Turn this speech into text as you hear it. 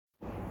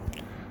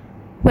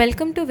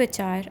Welcome to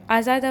Vichaar,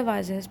 Azad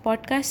Awaz's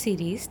podcast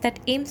series that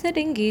aims at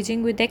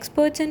engaging with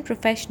experts and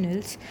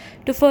professionals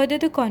to further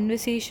the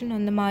conversation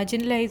on the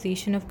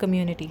marginalization of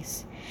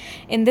communities.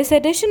 In this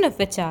edition of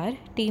Vichar,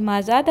 Team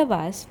Azad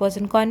Awaz was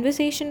in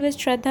conversation with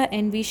Shradhha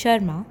NV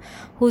Sharma,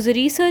 who's a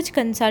research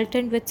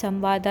consultant with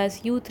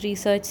Samvada's Youth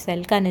Research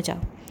Cell Kanija.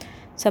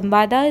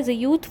 Samvada is a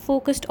youth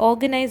focused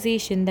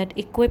organization that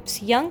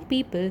equips young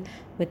people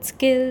with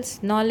skills,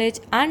 knowledge,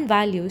 and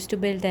values to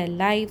build their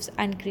lives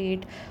and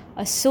create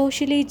a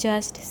socially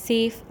just,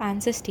 safe,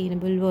 and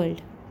sustainable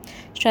world.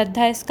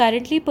 Shraddha is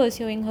currently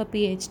pursuing her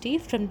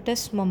PhD from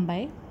TIS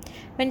Mumbai.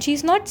 When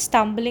she's not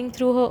stumbling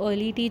through her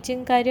early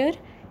teaching career,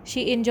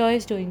 she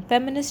enjoys doing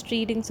feminist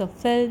readings of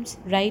films,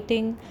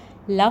 writing,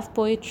 love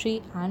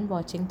poetry, and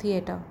watching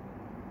theatre.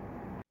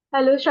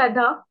 Hello,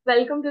 Shraddha.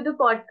 Welcome to the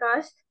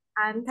podcast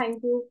and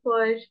thank you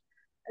for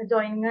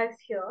joining us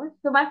here.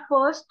 So, my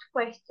first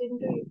question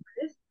to you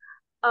is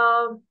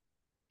um,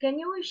 can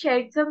you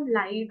shed some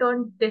light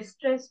on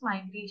distress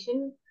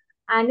migration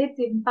and its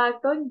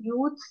impact on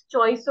youth's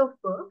choice of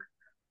work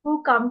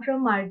who come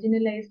from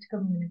marginalized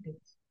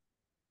communities?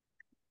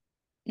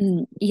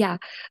 Yeah.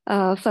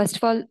 First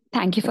of all,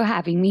 thank you for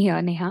having me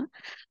here, Neha.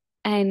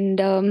 And,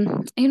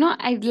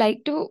 I'd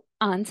like to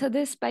answer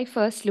this by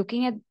first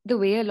looking at the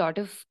way a lot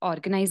of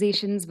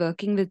organizations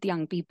working with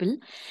young people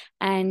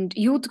and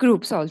youth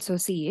groups also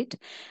see it,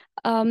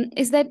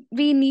 is that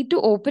we need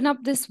to open up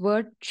this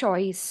word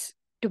choice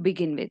to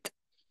begin with.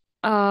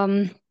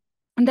 Um,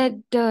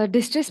 that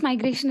distress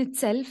migration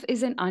itself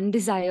is an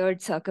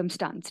undesired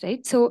circumstance,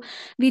 right? So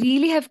we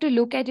really have to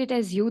look at it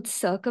as youth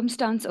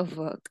circumstance of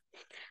work.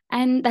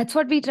 And that's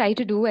what we try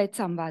to do at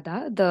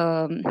Samvada,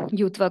 the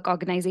youth work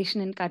organization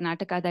in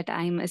Karnataka that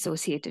I'm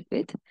associated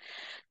with.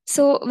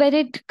 So when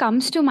it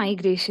comes to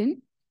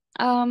migration,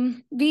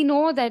 we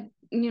know that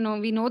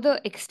we know the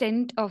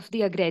extent of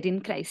the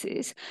agrarian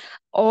crisis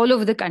all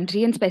over the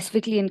country and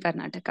specifically in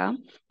Karnataka,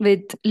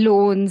 with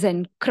loans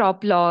and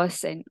crop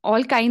loss and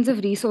all kinds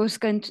of resource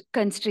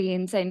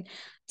constraints, and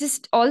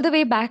just all the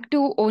way back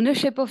to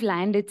ownership of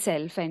land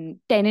itself and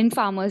tenant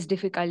farmers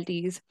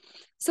difficulties.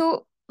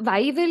 So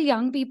why will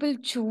young people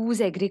choose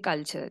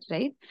agriculture,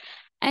 right?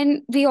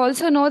 And we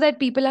also know that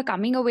people are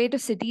coming away to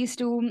cities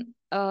to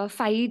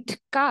fight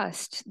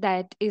caste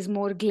that is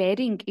more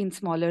glaring in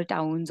smaller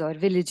towns or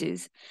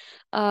villages.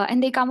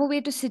 And they come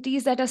away to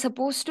cities that are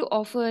supposed to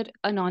offer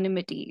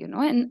anonymity,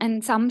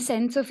 and some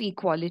sense of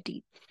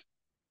equality.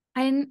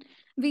 And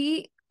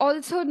we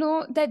also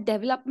know that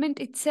development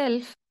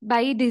itself,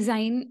 by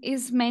design,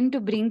 is meant to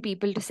bring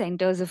people to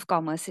centers of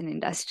commerce and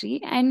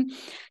industry. And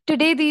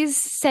today, these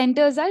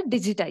centers are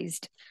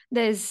digitized.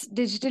 There's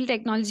digital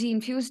technology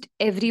infused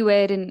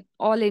everywhere in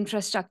all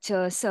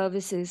infrastructure,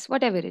 services,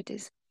 whatever it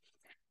is.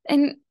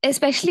 And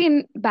especially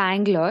in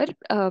Bangalore,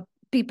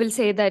 people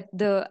say that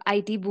the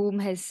IT boom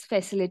has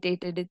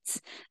facilitated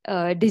its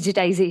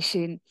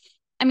digitization.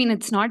 I mean,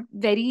 it's not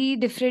very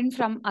different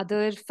from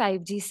other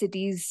 5G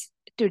cities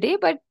today,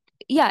 but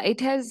yeah, it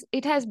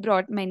has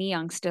brought many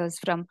youngsters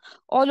from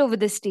all over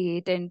the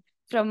state and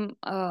from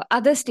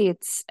other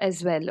states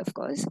as well, of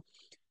course.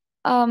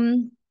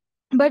 Um,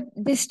 but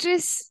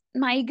distress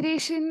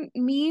migration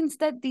means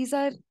that these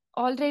are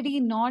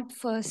already not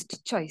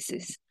first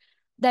choices,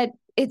 that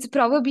it's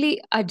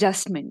probably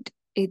adjustment.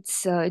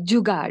 It's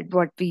jugaad,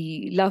 what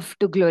we love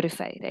to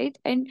glorify, right?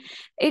 And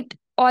it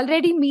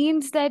already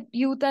means that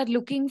youth are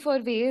looking for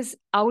ways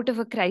out of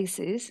a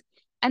crisis,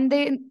 and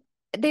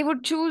they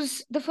would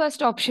choose the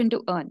first option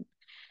to earn.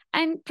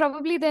 And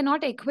probably they're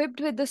not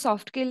equipped with the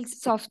soft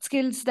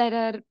skills that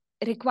are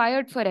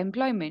required for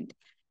employment.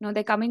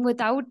 They're coming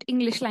without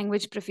English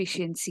language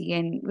proficiency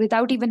and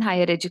without even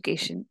higher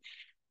education.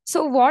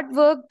 So what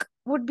work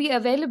would be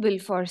available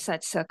for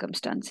such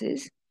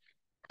circumstances?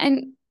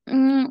 And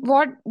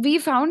what we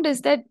found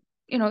is that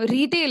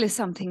retail is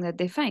something that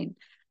they find,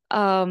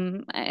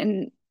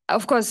 and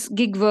of course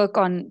gig work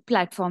on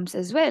platforms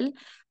as well,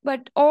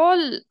 but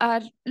all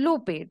are low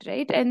paid,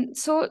 right? And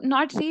so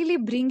not really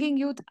bringing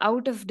youth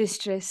out of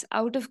distress,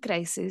 out of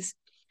crisis.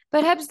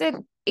 Perhaps they're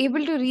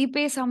able to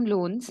repay some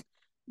loans,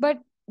 but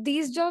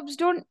these jobs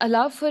don't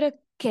allow for a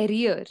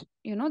career.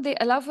 They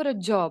allow for a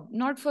job,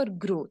 not for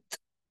growth.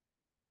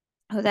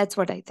 So that's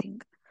what I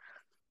think.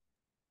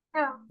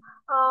 Yeah,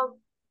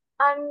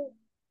 and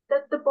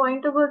that's the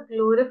point about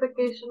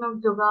glorification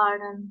of Jugaad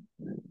and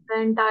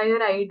the entire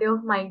idea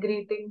of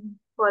migrating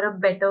for a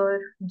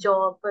better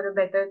job, for a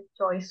better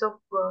choice of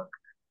work.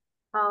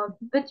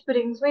 Which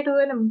brings me to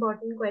an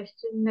important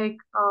question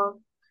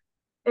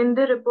in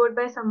the report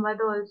by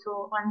Samvada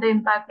also on the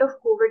impact of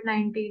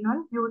COVID-19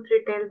 on youth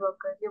retail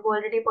workers. You've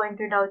already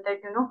pointed out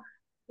that,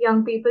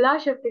 young people are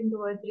shifting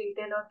towards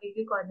retail or gig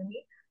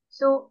economy.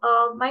 So,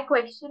 my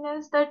question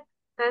is that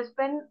there's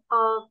been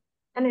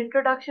an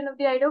introduction of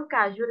the idea of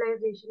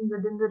casualization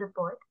within the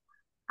report.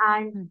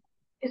 And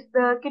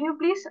can you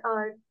please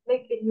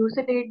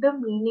elucidate the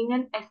meaning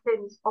and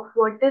essence of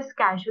what this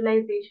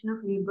casualization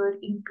of labor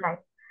implies?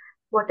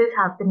 What is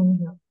happening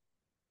here?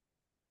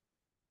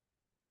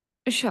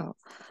 Sure.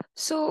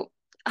 So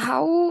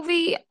how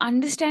we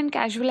understand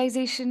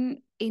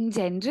casualization in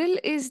general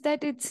is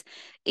that it's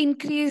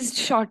increased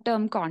short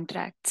term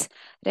contracts,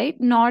 right?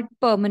 Not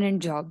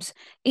permanent jobs,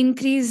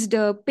 increased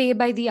pay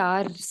by the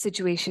hour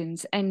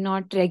situations, and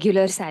not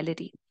regular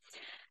salary.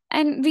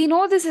 And we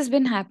know this has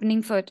been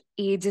happening for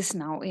ages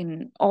now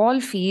in all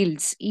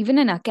fields, even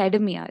in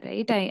academia,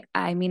 right?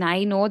 I mean,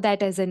 I know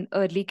that as an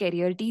early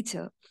career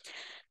teacher.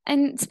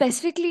 And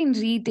specifically in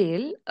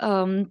retail,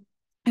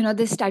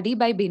 this study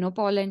by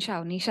Binopal and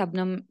Shawnee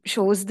Shabnam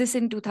shows this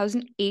in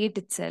 2008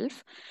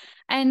 itself.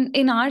 And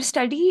in our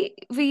study,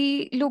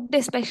 we looked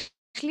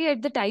especially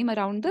at the time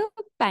around the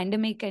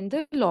pandemic and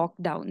the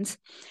lockdowns.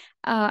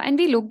 And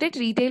we looked at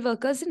retail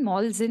workers in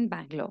malls in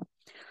Bangalore.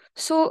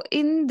 So,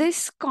 in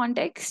this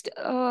context,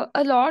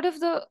 a lot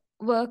of the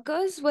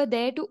workers were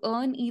there to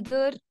earn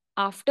either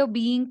after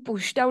being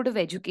pushed out of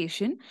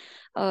education,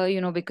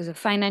 because of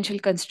financial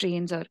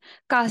constraints or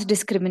caste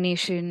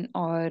discrimination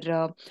or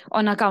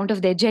on account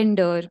of their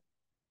gender,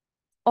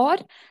 or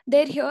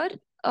they're here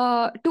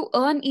to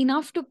earn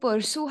enough to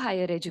pursue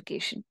higher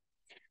education.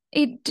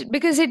 It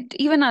because it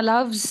even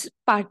allows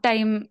part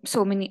time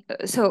some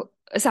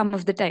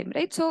of the time,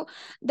 right? So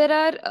there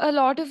are a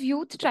lot of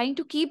youth trying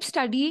to keep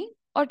studying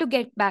or to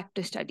get back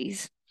to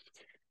studies.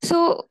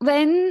 So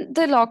when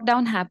the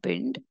lockdown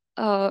happened,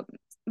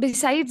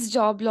 besides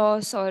job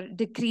loss or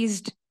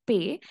decreased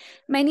pay,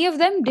 many of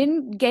them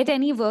didn't get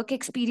any work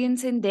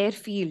experience in their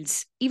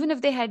fields, even if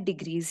they had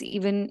degrees,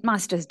 even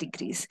master's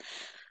degrees.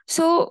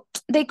 So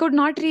they could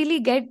not really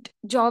get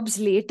jobs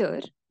later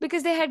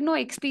because they had no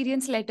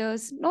experience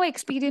letters, no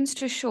experience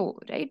to show,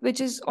 right? Which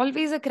is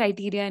always a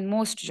criteria in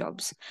most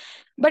jobs,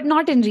 but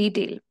not in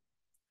retail.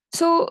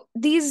 So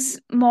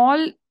these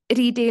mall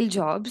retail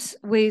jobs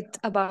with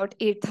about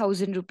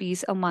 8,000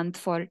 rupees a month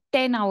for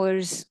 10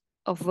 hours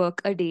of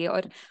work a day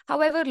or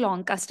however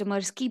long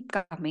customers keep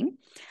coming,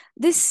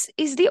 this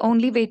is the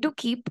only way to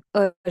keep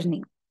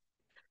earning.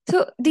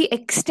 So the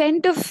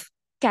extent of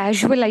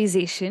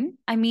casualization,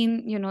 I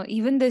mean,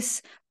 even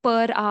this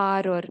per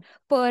hour or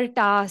per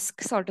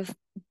task sort of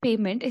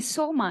payment is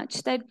so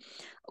much that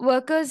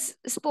workers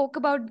spoke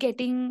about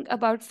getting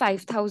about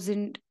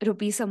 5,000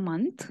 rupees a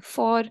month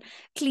for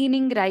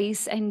cleaning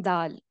rice and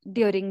dal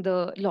during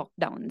the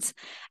lockdowns.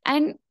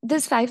 And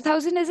this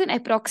 5,000 is an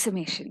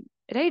approximation,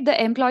 right?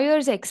 The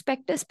employers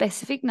expect a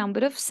specific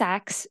number of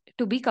sacks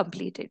to be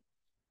completed.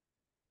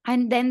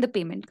 And then the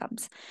payment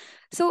comes.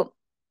 So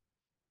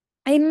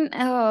I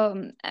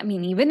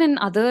mean, even in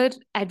other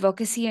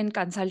advocacy and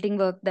consulting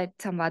work that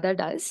Samvada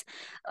does,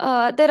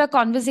 there are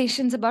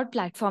conversations about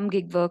platform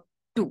gig work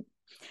too.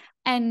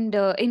 And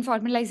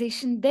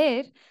informalization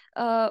there,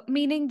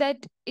 meaning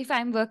that if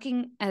I'm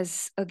working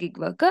as a gig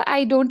worker,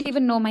 I don't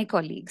even know my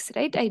colleagues,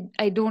 right?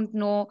 I don't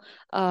know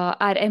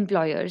our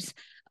employers.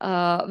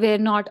 We're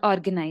not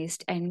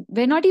organized and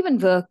we're not even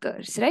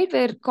workers, right?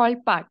 We're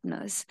called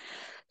partners.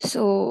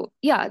 So,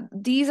 yeah,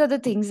 these are the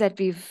things that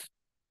we've.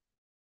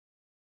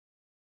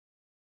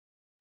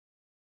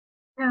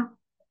 Yeah.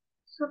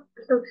 So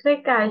looks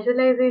like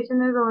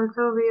casualization is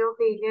also a way of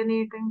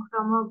alienating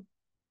from a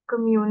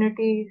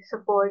community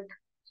support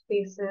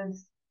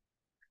spaces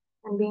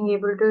and being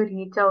able to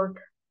reach out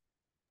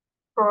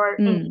for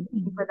Mm,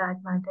 anything for that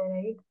matter,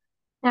 right?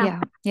 Yeah.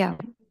 yeah, yeah.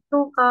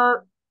 So,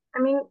 I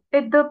mean,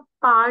 at the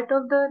part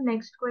of the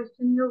next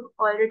question, you've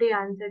already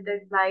answered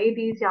that why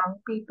these young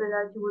people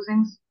are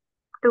choosing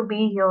to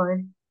be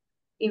here,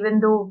 even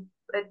though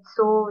it's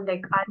so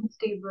like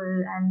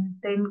unstable and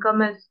the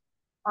income is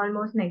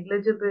almost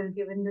negligible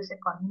given this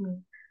economy.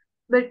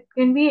 But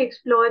can we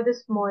explore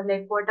this more?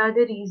 Like, what are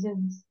the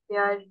reasons they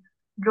are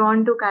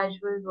drawn to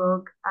casual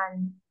work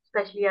and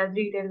especially as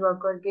retail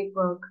work or gig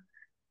work?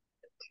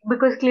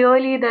 Because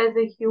clearly there's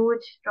a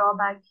huge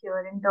drawback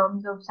here in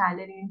terms of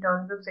salary, in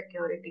terms of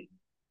security.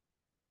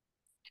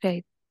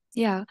 Right.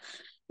 Yeah.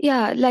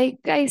 Yeah. Like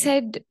I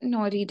said,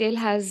 no, retail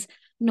has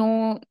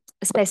no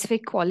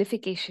specific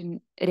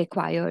qualification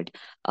required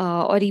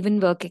or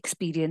even work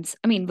experience.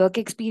 I mean, work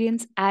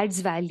experience adds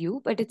value,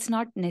 but it's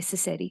not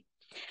necessary.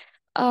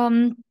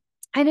 Um,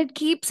 and it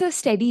keeps a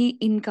steady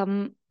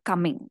income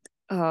coming.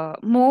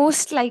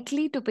 Most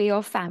likely to pay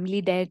off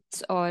family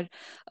debts or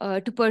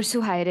to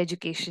pursue higher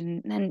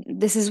education. And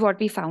this is what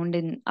we found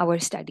in our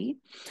study.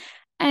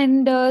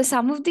 And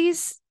some of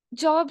these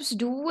jobs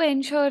do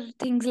ensure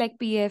things like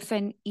PF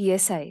and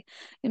ESI.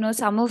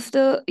 Some of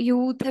the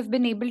youth have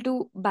been able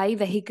to buy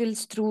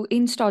vehicles through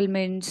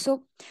installments.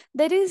 So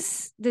there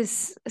is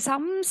this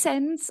some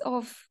sense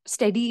of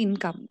steady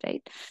income,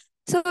 right?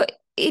 So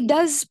it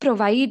does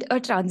provide a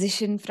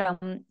transition from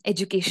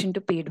education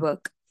to paid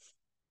work.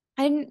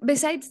 And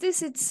besides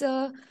this, it's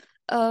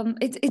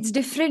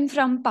different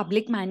from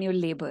public manual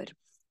labor.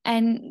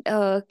 And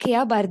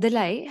Kea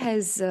Bardalai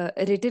has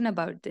written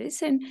about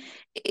this, and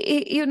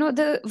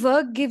the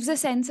work gives a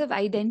sense of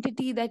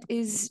identity that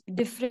is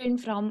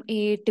different from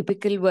a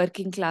typical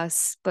working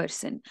class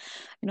person.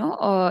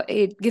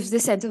 It gives the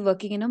sense of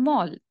working in a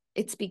mall.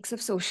 It speaks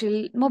of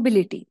social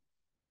mobility.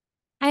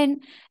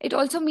 And it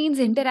also means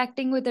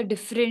interacting with a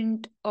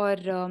different or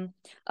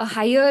a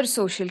higher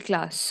social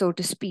class, so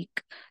to speak.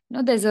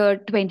 There's a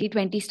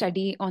 2020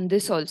 study on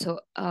this also,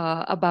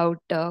 about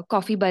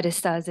coffee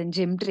baristas and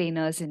gym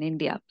trainers in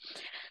India.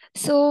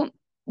 So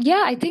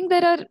yeah, I think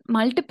there are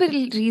multiple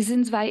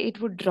reasons why it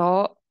would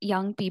draw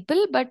young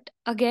people, but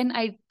again,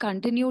 I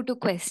continue to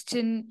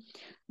question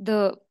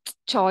the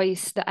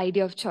choice, the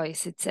idea of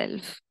choice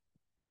itself.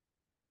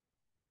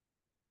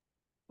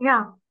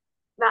 Yeah,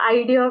 the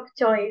idea of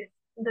choice,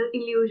 the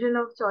illusion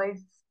of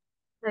choice,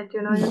 that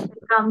you can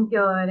come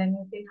here and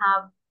you can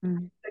have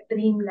Mm, a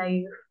dream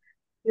life.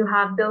 You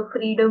have the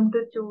freedom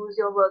to choose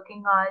your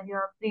working hours, you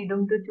have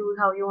freedom to choose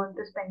how you want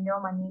to spend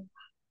your money.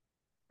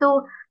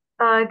 So,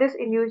 this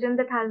illusion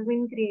that has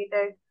been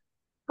created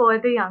for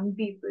the young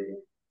people.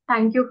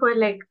 Thank you for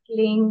like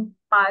laying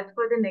path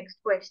for the next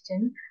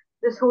question.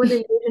 This whole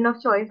illusion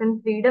of choice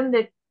and freedom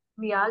that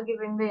we are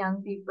giving the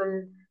young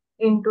people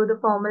into the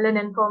formal and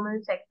informal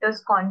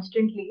sectors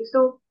constantly.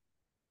 So,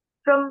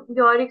 from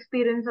your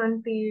experience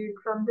on field,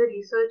 from the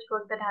research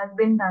work that has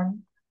been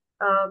done,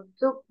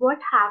 so what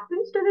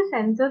happens to the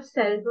sense of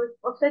self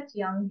of such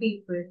young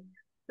people,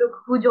 look,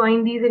 who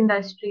join these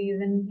industries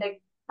and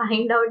like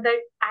find out that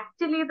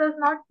actually there's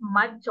not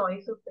much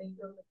choice of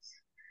freedom. It's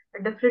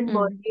a different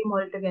ball mm, game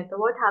altogether.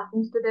 What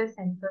happens to their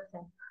sense of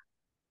self?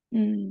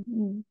 mm,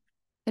 mm.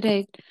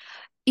 Right.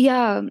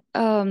 Yeah.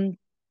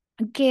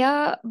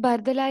 Kea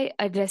Bardalai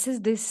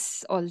addresses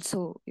this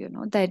also,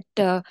 that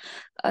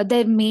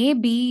there may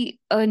be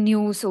a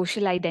new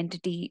social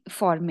identity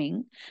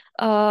forming,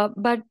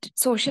 but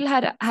social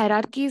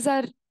hierarchies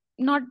are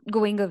not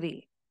going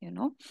away.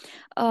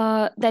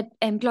 That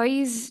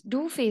employees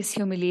do face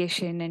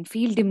humiliation and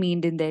feel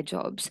demeaned in their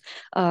jobs,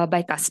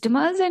 by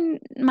customers and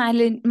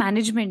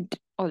management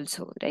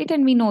also, right?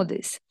 And we know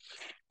this.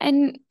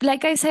 And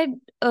like I said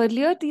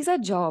earlier, these are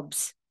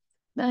jobs,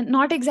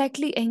 not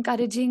exactly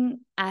encouraging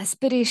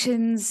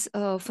aspirations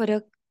for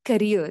a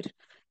career.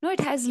 No, it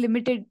has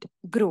limited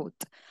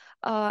growth,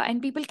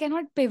 and people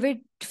cannot pivot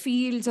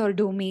fields or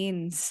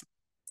domains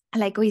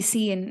like we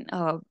see in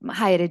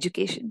higher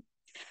education.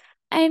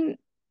 And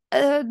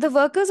the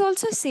workers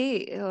also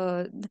say,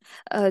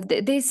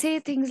 they say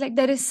things like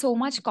there is so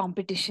much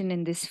competition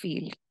in this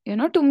field,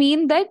 to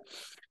mean that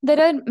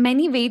there are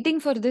many waiting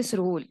for this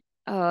role.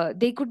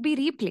 They could be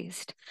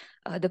replaced.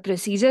 The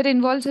procedure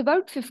involves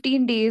about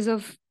 15 days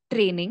of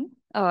training,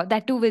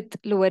 that too with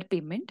lower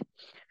payment.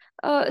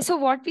 So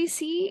what we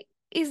see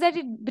is that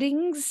it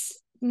brings,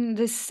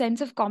 this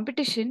sense of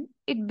competition.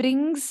 It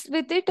brings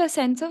with it a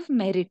sense of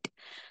merit.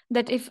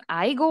 That if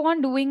I go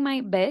on doing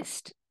my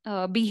best,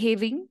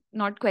 behaving,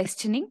 not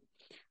questioning,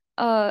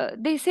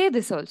 they say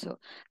this also,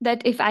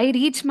 that if I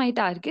reach my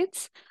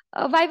targets,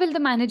 why will the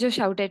manager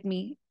shout at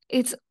me?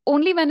 It's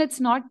only when it's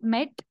not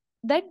met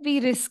that we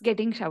risk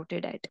getting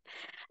shouted at.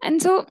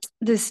 And so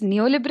this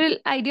neoliberal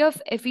idea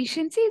of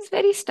efficiency is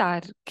very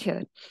stark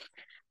here.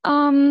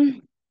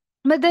 um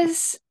but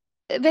there's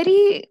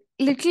very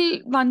little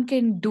one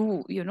can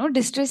do.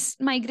 Distress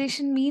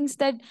migration means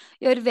that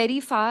you're very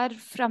far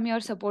from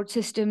your support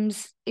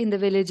systems in the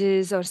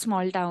villages or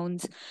small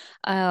towns,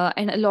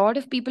 and a lot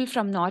of people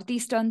from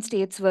northeastern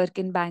states work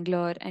in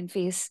Bangalore and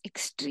face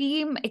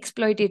extreme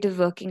exploitative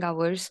working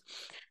hours.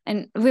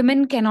 And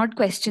women cannot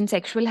question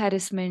sexual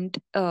harassment,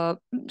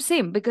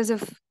 same, because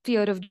of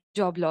fear of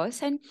job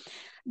loss. And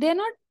they're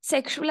not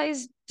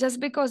sexualized just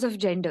because of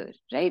gender,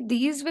 right?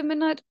 These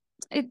women are,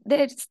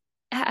 they're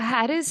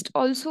harassed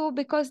also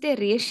because they're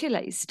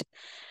racialized.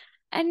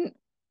 And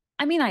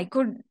I mean, I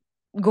could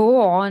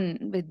go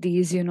on with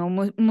these.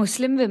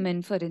 Muslim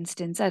women, for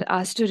instance, are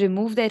asked to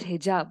remove their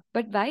hijab.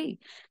 But why?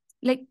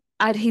 Like,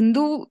 are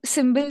Hindu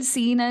symbols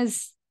seen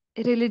as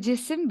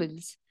religious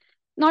symbols?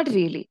 Not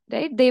really,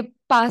 right? They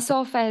pass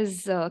off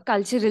as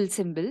cultural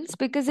symbols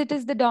because it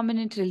is the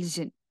dominant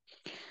religion.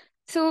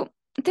 So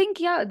I think,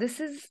 yeah, this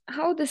is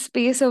how the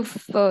space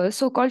of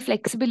so-called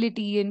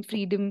flexibility and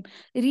freedom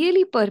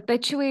really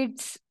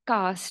perpetuates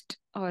caste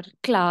or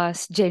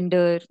class,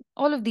 gender,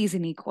 all of these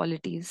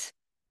inequalities.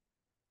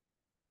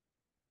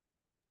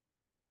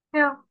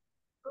 Yeah,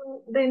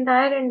 the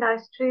entire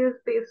industry is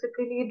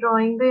basically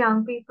drawing the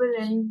young people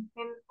in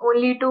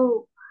only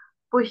to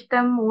push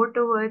them more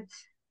towards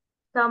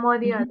some or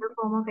the Hmm. other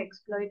form of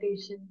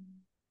exploitation.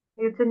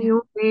 It's a Yeah.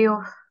 new way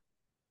of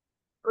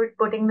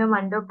putting them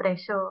under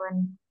pressure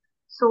and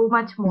so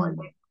much more. Mm-hmm.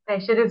 Like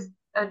pressure is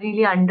a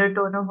really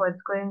undertone of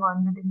what's going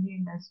on within the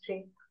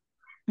industry.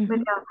 But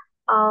Mm-hmm.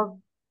 yeah,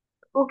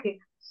 okay.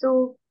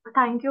 So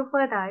thank you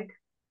for that.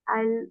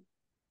 I'll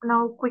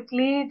now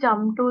quickly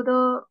jump to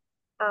the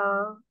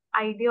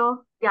idea of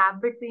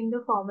gap between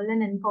the formal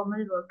and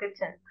informal work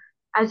itself.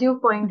 As you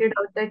pointed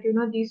out that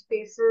these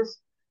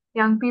spaces,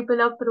 young people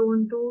are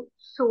prone to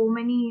so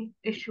many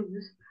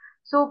issues.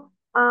 So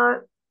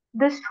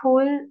this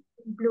whole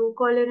blue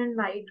collar and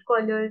white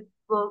collar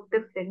work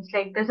difference,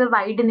 like there's a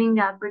widening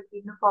gap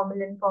between the formal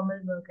and informal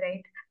work,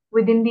 right,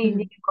 within the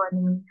Mm-hmm. Indian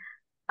economy,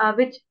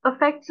 which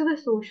affects the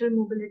social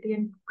mobility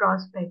and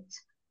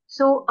prospects.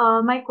 So,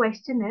 my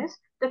question is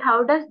that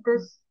how does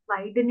this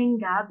widening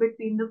gap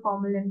between the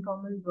formal and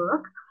informal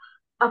work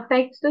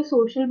affects the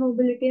social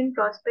mobility and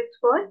prospects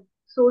for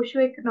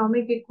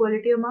socio-economic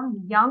equality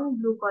among young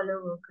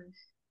blue-collar workers.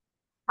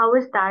 How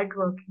is that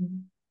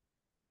working?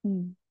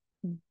 Mm.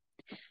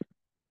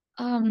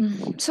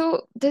 Mm.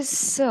 So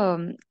this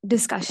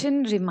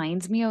discussion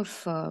reminds me of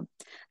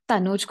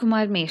Tanuj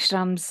Kumar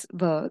Meshram's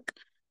work.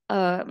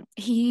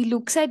 He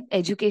looks at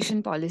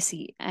education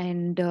policy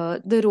and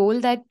the role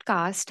that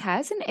caste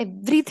has in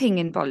everything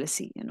in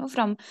policy,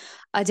 from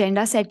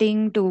agenda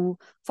setting to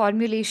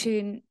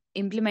formulation,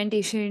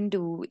 implementation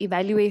to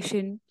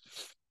evaluation.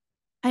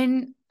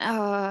 And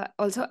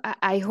also,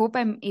 I hope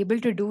I'm able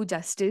to do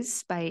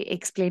justice by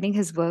explaining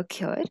his work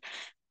here.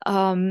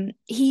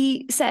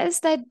 He says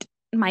that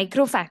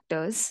micro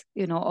factors,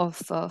 of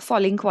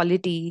falling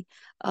quality,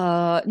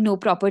 no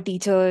proper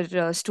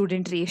teacher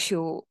student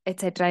ratio,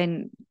 etc.,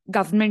 in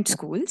government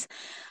schools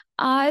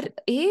are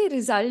a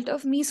result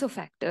of meso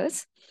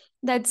factors.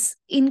 That's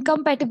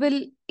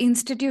incompatible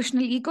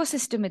institutional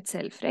ecosystem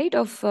itself, right?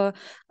 Of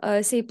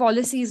say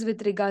policies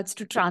with regards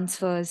to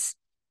transfers,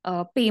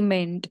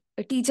 payment,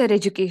 teacher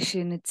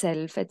education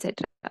itself, etc.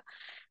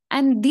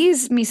 And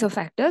these meso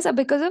factors are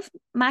because of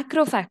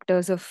macro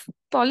factors of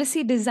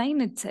policy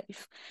design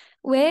itself,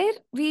 where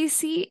we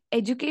see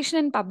education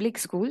in public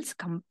schools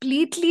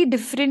completely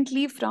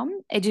differently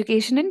from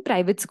education in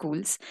private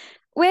schools,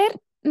 where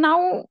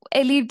now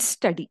elites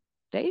study,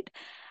 right?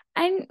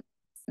 And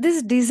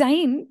this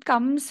design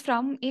comes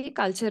from a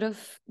culture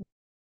of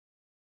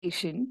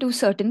delegation to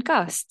certain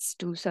castes,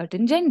 to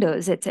certain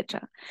genders,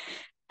 etc.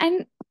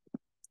 And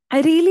I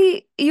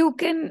really, you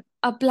can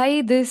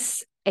apply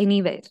this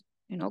anywhere.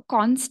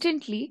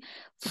 Constantly,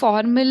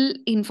 formal,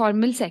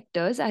 informal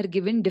sectors are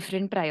given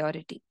different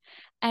priority,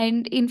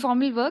 and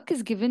informal work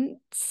is given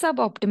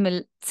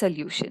suboptimal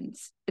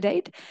solutions,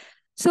 right?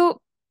 So,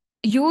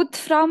 youth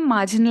from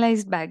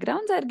marginalized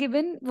backgrounds are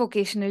given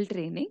vocational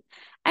training,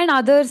 and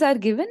others are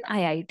given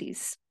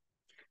IITs.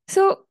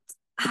 So,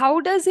 how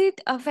does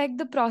it affect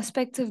the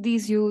prospects of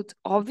these youth?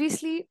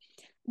 Obviously,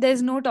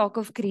 there's no talk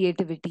of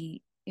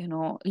creativity,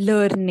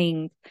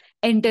 learning,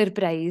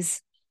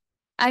 enterprise.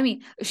 I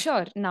mean,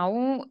 sure,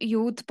 now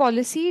youth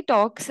policy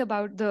talks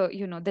about the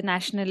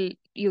national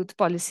youth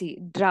policy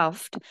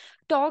draft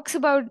talks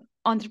about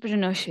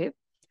entrepreneurship,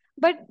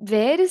 but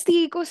where is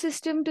the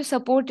ecosystem to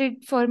support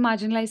it for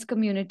marginalized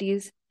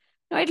communities?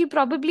 No, it'll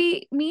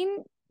probably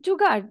mean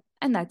jugad,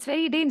 and that's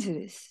very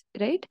dangerous,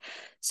 right?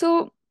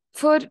 So,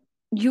 for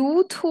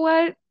youth who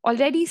are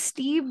already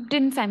steeped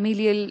in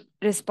familial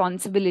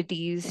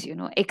responsibilities,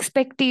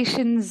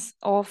 expectations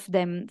of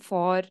them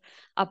for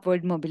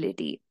upward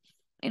mobility,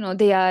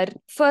 they are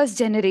first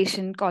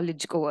generation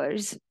college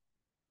goers.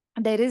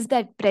 There is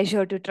that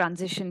pressure to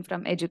transition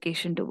from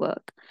education to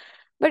work.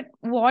 But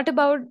what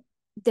about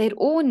their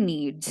own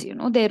needs,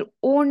 their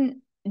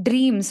own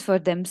dreams for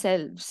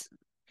themselves?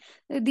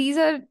 These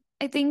are,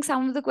 I think,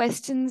 some of the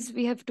questions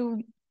we have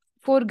to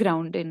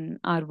foreground in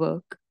our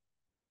work.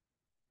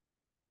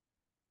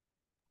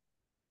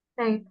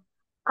 Right.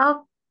 Uh,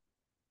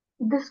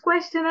 this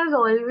question has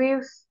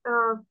always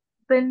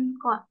been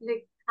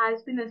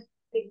has been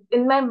like,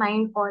 in my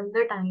mind all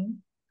the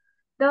time.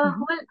 The Mhm.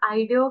 whole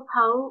idea of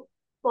how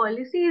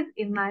policy is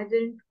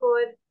imagined for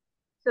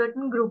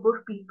certain group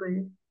of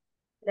people,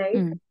 right?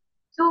 Mm.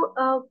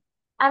 So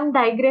I'm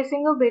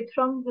digressing a bit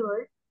from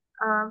here.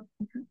 Uh,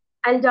 Mhm.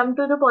 I'll jump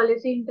to the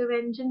policy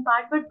intervention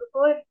part, but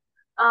before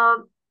uh,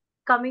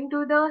 coming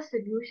to the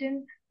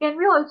solution, can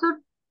we also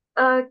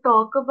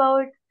talk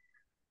about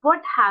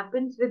what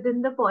happens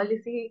within the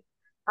policy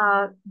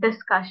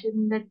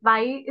discussion? That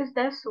why is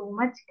there so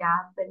much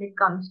gap when it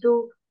comes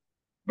to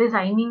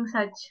designing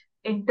such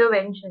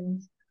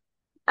interventions?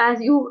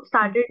 As you Mm.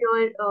 started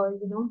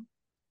your,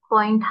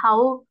 point,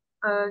 how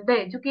the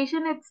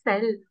education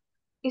itself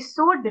is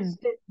so Mm.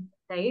 distant,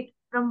 right,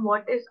 from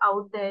what is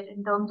out there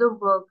in terms of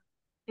work,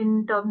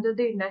 in terms of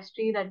the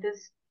industry that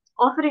is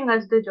offering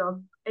us the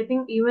job. I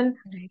think even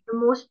Right. the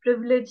most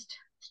privileged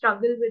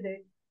struggle with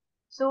it.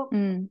 So,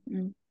 Mm.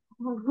 Mm.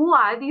 who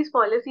are these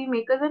policy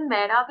makers and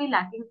where are we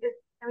lacking?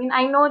 I mean,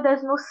 I know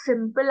there's no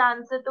simple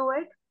answer to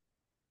it,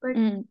 but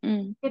Mm.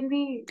 Mm. can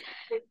we,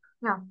 like,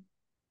 yeah,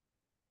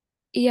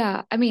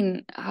 Yeah, I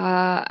mean,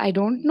 I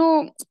don't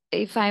know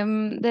if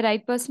I'm the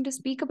right person to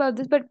speak about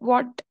this, but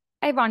what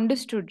I've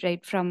understood,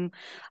 right, from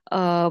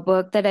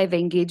work that I've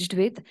engaged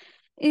with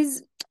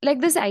is like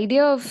this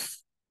idea of,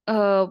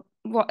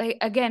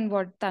 again,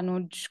 what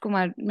Tanuj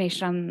Kumar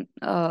Meshram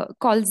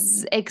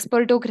calls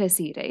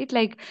expertocracy, right?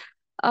 Like,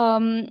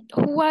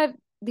 who are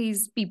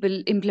these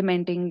people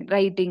implementing,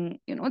 writing?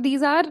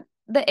 These are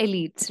the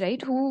elites,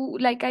 right? Who,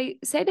 like I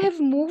said, have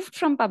moved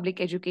from public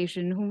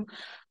education,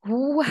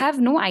 who have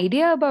no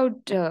idea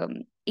about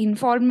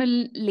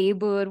informal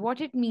labor, what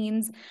it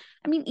means.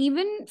 I mean,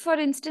 even for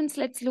instance,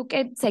 let's look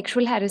at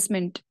sexual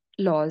harassment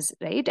laws,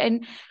 right?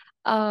 And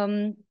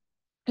um,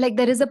 like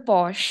there is a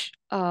posh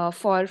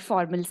for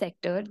formal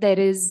sector, there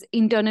is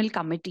internal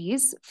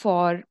committees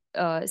for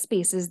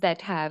spaces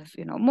that have,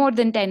 more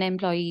than 10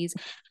 employees,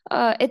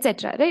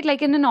 etc., right?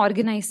 Like in an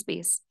organized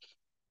space.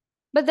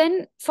 But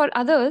then for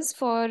others,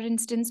 for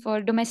instance,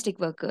 for domestic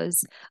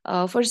workers,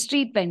 for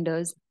street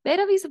vendors, where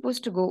are we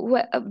supposed to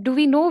go? Do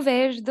we know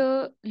where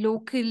the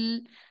local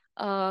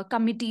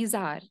committees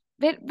are?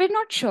 We're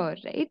not sure,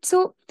 right?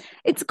 So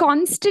it's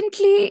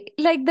constantly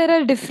like there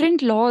are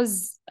different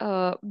laws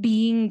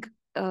being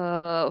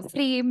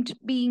framed,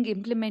 being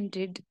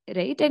implemented,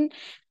 right? And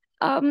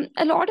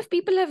a lot of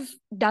people have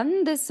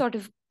done this sort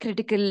of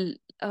critical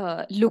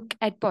look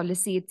at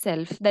policy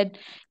itself, that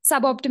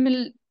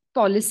suboptimal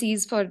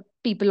policies for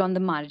people on the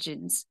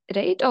margins,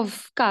 right,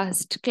 of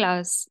caste,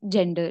 class,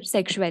 gender,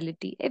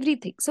 sexuality,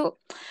 everything. So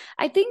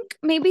I think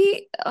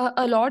maybe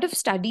a lot of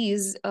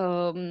studies,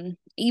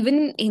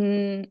 even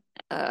in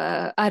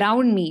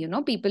around me,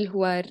 people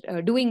who are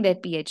doing their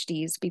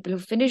PhDs, people who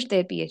finished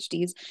their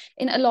PhDs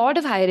in a lot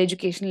of higher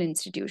educational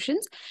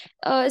institutions,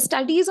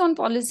 studies on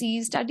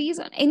policies, studies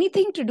on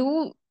anything to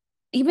do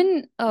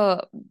even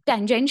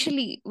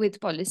tangentially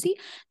with policy,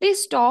 they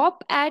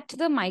stop at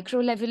the micro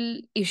level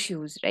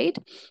issues, right?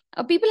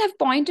 People have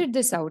pointed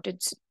this out.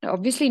 It's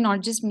obviously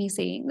not just me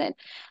saying that.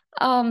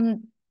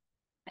 um,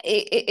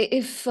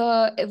 if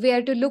we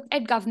are to look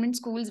at government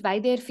schools, why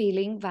they're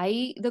failing,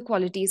 why the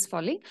quality is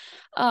falling,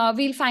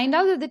 we'll find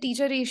out that the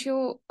teacher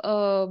ratio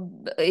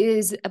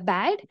is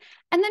bad,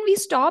 and then we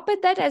stop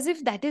at that as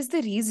if that is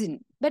the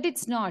reason, but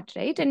it's not,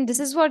 right? And this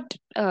is what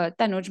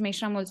Tanuj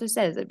Meshram also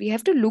says, that we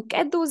have to look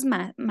at those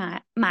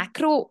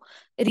macro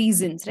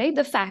reasons, right?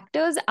 The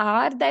factors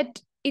are that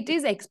it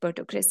is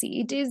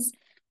expertocracy, it is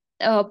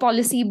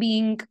policy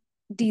being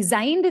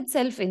designed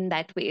itself in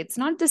that way. It's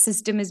not the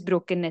system is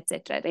broken,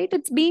 etc., right?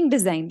 It's being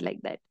designed like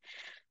that.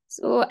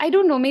 So I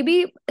don't know,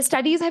 maybe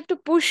studies have to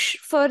push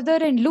further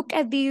and look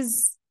at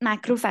these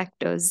macro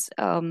factors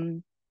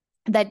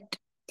that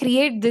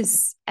create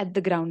this at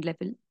the ground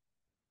level.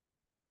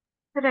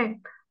 Right,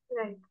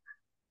 right.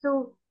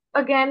 So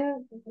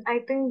again, I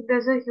think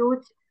there's a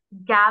huge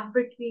gap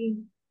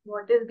between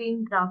what is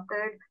being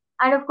drafted,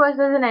 and of course,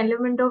 there's an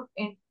element of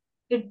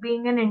it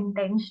being an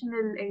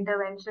intentional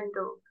intervention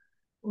too,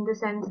 in the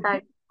sense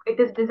that it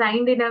is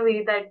designed in a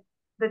way that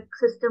the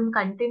system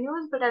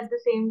continues, but at the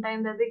same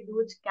time, there's a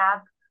huge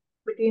gap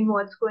between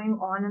what's going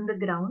on the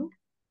ground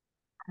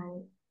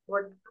and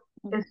what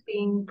is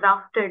being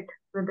drafted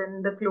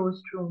within the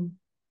closed room.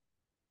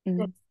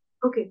 Right. Mm.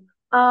 Okay.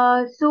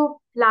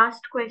 So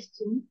last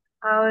question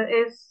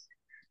is,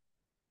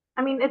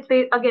 I mean, it's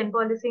again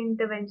policy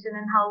intervention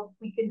and how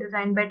we can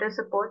design better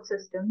support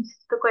systems.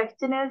 The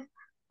question is,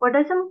 what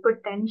are some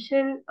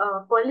potential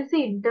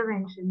policy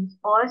interventions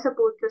or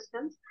support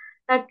systems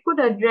that could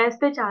address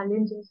the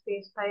challenges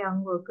faced by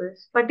young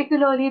workers,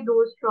 particularly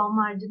those from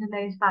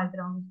marginalized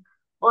backgrounds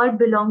or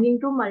belonging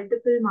to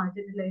multiple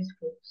marginalized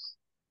groups?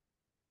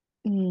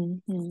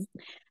 Mm-hmm.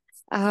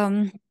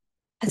 Um,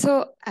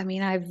 so, I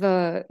mean, I've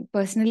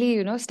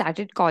personally,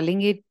 started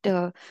calling it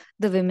the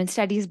women's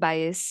studies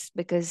bias,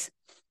 because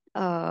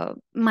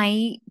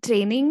my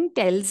training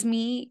tells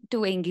me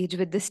to engage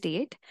with the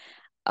state,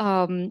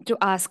 to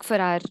ask for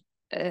our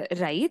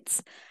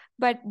rights.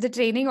 But the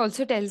training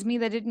also tells me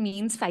that it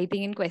means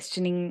fighting and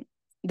questioning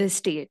the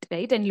state,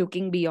 right? And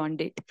looking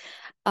beyond it.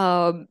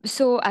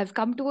 So I've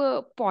come to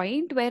a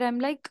point where I'm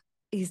like,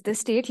 is the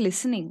state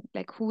listening?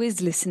 Like, who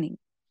is listening?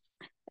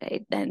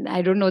 Right? And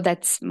I don't know,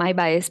 that's my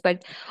bias,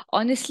 but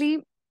honestly,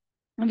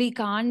 we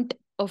can't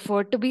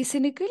afford to be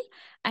cynical,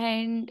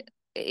 and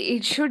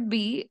it should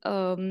be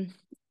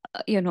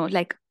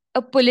like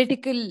a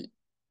political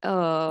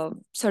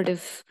sort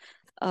of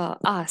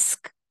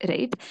ask,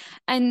 right?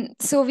 And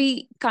so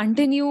we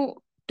continue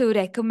to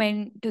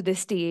recommend to the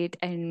state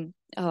and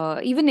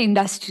even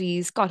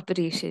industries,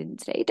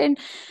 corporations, right? And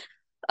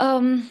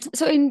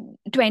so in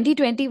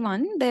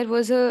 2021, there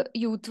was a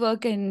youth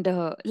work and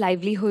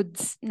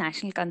livelihoods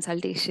national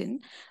consultation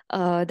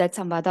that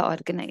Samvada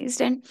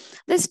organized. And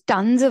there's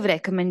tons of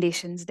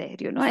recommendations there,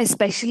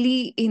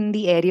 especially in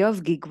the area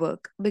of gig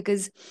work,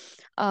 because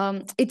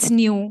it's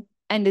new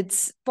and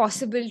it's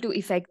possible to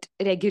effect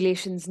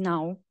regulations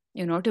now,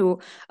 to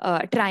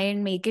try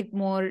and make it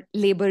more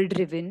labor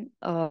driven,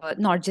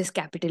 not just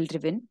capital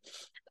driven.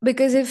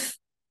 Because if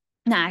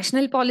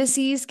national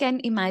policies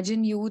can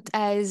imagine youth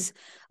as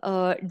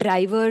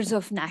drivers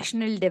of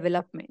national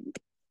development,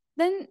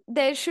 then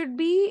there should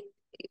be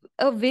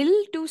a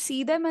will to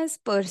see them as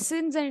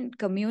persons and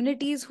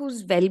communities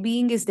whose well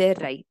being is their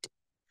right.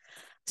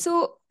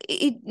 So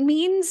it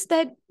means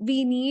that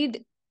we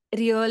need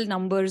real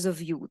numbers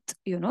of youth,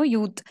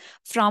 youth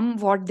from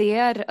what they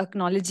are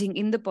acknowledging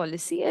in the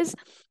policy as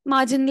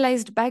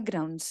marginalized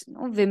backgrounds,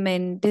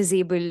 women,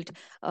 disabled,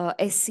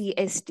 SC,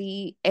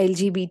 ST,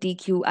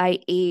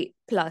 LGBTQIA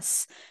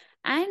plus,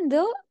 and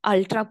the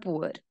ultra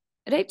poor.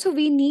 Right. So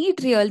we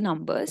need real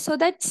numbers so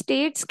that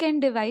states can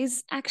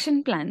devise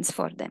action plans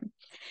for them.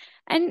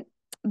 And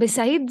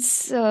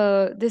besides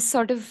this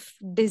sort of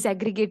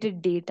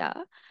disaggregated data,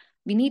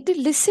 we need to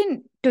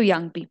listen to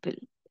young people,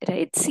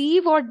 right? See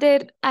what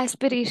their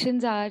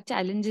aspirations are,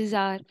 challenges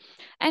are,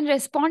 and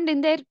respond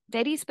in their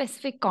very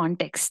specific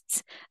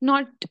contexts,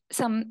 not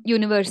some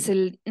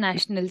universal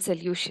national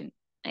solution,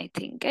 I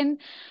think.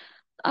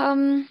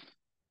 Um,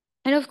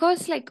 and of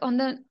course, like on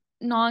the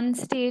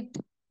non-state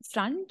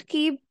front,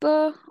 keep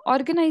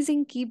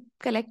organizing, keep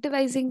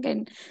collectivizing,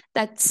 and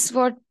that's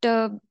what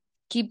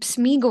keeps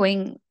me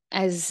going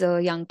as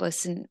a young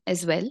person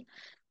as well.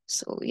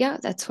 So yeah,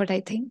 that's what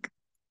I think.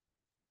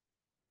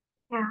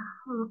 Yeah,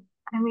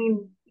 I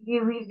mean, we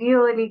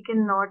really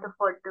cannot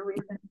afford to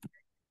wait.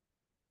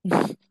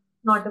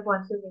 Not a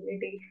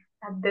possibility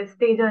at this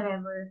stage or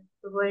ever.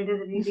 The world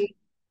is really.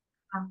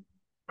 Um,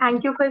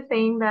 Thank you for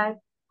saying that.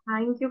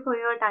 Thank you for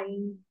your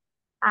time.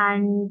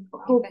 And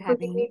Thank you for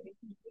having me. hopefully,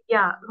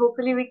 yeah,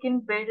 hopefully we can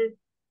build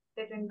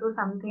it into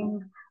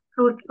something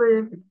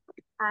fruitful.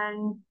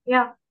 And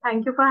yeah,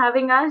 thank you for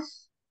having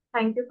us.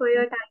 Thank you for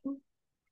your time.